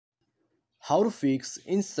how to fix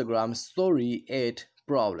Instagram story 8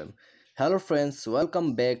 problem. Hello friends,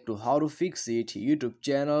 welcome back to How to Fix It YouTube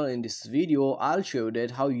channel. In this video I'll show you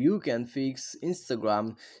that how you can fix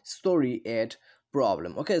Instagram story 8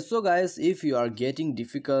 problem. Okay, so guys, if you are getting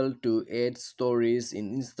difficult to add stories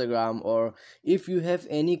in Instagram, or if you have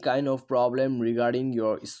any kind of problem regarding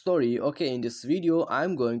your story, okay, in this video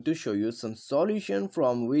I'm going to show you some solution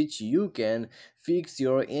from which you can fix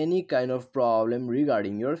your any kind of problem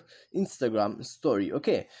regarding your Instagram story.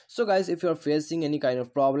 Okay, so guys, if you're facing any kind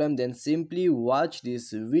of problem, then simply watch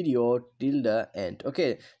this video till the end.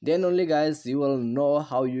 Okay, then only guys you will know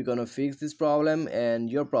how you're gonna fix this problem and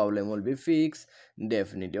your problem will be fixed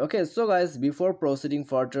definitely. Okay, so guys, before proceeding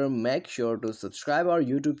further, make sure to subscribe our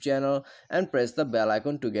YouTube channel and press the bell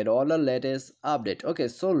icon to get all the latest update. Okay,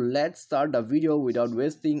 so let's start the video without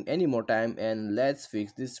wasting any more time and let's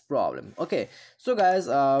fix this problem. Okay, so guys,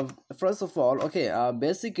 first of all, okay,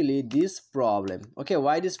 basically this problem, okay,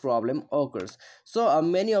 why this problem occurs. So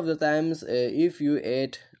many of the times, if you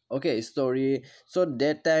add, okay, story, so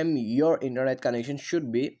that time your internet connection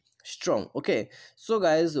should be strong. Okay, so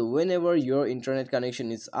guys, whenever your internet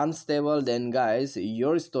connection is unstable, then guys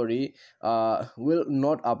your story will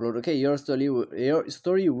not upload. Okay, your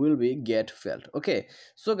story will be get failed. Okay,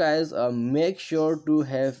 so guys, make sure to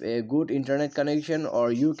have a good internet connection,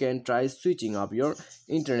 or you can try switching up your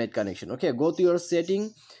internet connection. Okay, go to your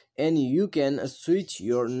setting and you can switch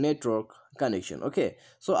your network connection. Okay,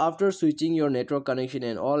 so after switching your network connection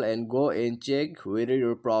and all, and go and check whether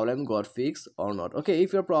your problem got fixed or not. Okay,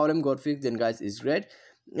 if your problem got fixed, then guys is great.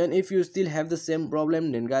 And if you still have the same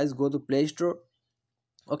problem, then guys go to Play Store.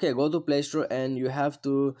 Okay, go to Play Store and you have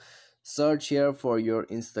to search here for your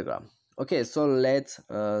Instagram. Okay, so let's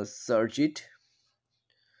search it.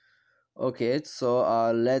 Okay,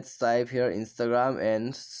 so let's type here Instagram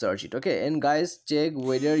and search it. Okay, and guys check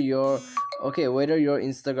whether your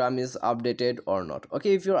Instagram is updated or not.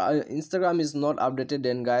 Okay, if your Instagram is not updated,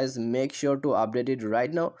 then guys make sure to update it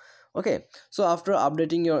right now. Okay, so after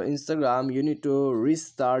updating your Instagram, you need to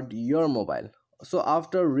restart your mobile. So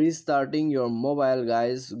after restarting your mobile,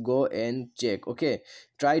 guys, go and check. Okay,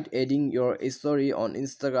 try adding your story on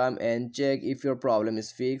Instagram and check if your problem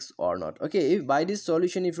is fixed or not. Okay, if by this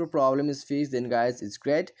solution if your problem is fixed, then guys it's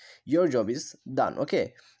great, your job is done.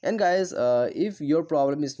 Okay, and guys, if your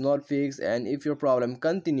problem is not fixed and if your problem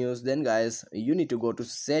continues, then guys you need to go to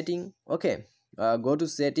setting. Okay, go to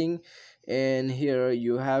setting, and here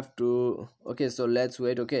you have to, okay, so let's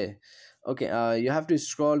wait. Okay, you have to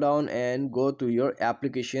scroll down and go to your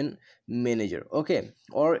application manager. Okay,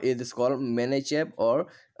 or it is called manage app or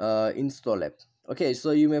install app. Okay,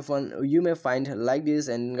 so you may find like this,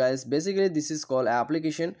 and guys basically this is called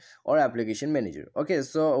application or application manager. Okay,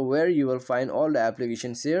 so where you will find all the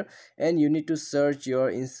applications here, and you need to search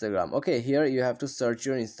your Instagram. Okay, here you have to search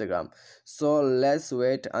your Instagram. So let's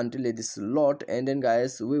wait until it is load, and then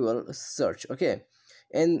guys we will search. Okay,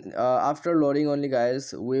 and after loading only,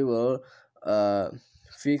 guys, we will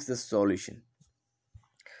fix the solution.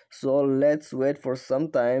 So let's wait for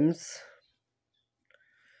some times.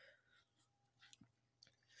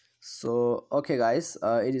 So okay guys,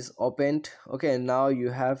 it is opened. Okay, now you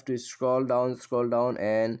have to scroll down,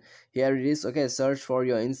 and here it is. Okay, search for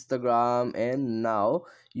your Instagram, and now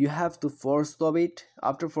you have to force stop it.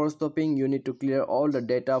 After force stopping, you need to clear all the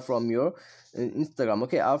data from your Instagram.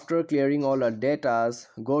 Okay, after clearing all the data,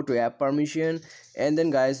 go to app permission, and then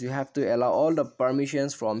guys you have to allow all the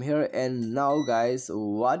permissions from here. And now guys,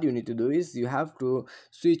 what you need to do is you have to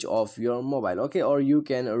switch off your mobile. Okay, or you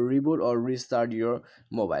can reboot or restart your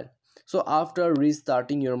mobile. So after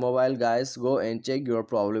restarting your mobile, guys, go and check your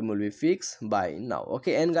problem will be fixed by now.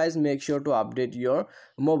 Okay, and guys make sure to update your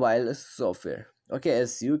mobile software. Okay,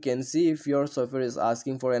 as you can see, if your software is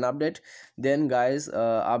asking for an update, then guys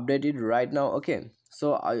update it right now. Okay,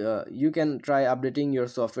 so you can try updating your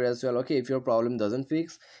software as well. Okay, if your problem doesn't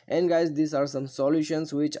fix. And guys, these are some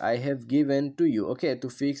solutions which I have given to you, okay, to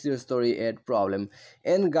fix your story 8 problem.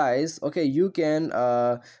 And guys, okay, you can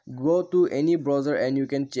go to any browser and you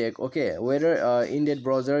can check, okay, whether in that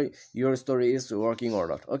browser your story is working or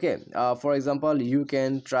not. Okay, for example, you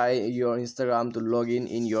can try your Instagram to log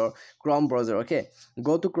in your Chrome browser. Okay,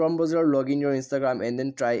 go to Chrome browser, log in your Instagram, and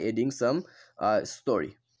then try adding some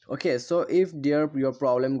story. Okay, so if your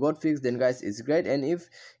problem got fixed, then guys it's great. And if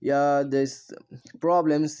this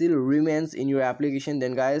problem still remains in your application,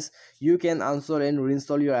 then guys you can uninstall and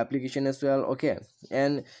reinstall your application as well. Okay,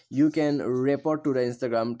 and you can report to the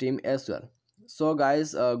Instagram team as well. So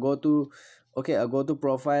guys, go to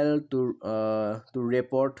profile to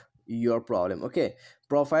report your problem. Okay,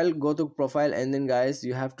 profile, go to profile, and then guys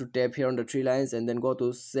you have to tap here on the three lines, and then go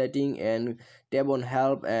to setting and tap on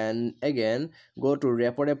help, and again go to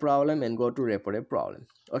report a problem and go to report a problem.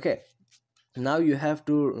 Okay, now you have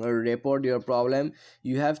to report your problem.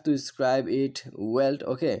 You have to describe it well.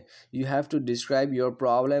 Okay, you have to describe your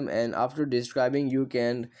problem, and after describing you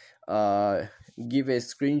can give a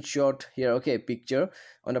screenshot here, okay, picture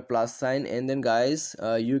on a plus sign, and then guys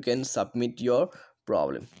you can submit your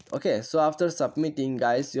problem. Okay, so after submitting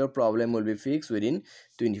guys your problem will be fixed within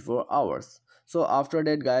 24 hours. So after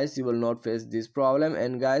that guys you will not face this problem.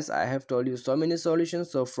 And guys, I have told you so many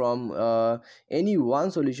solutions, so from any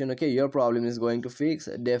one solution, okay, your problem is going to fix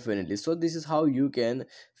definitely. So this is how you can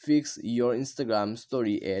fix your Instagram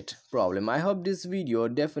story 8 problem. I hope this video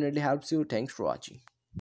definitely helps you. Thanks for watching.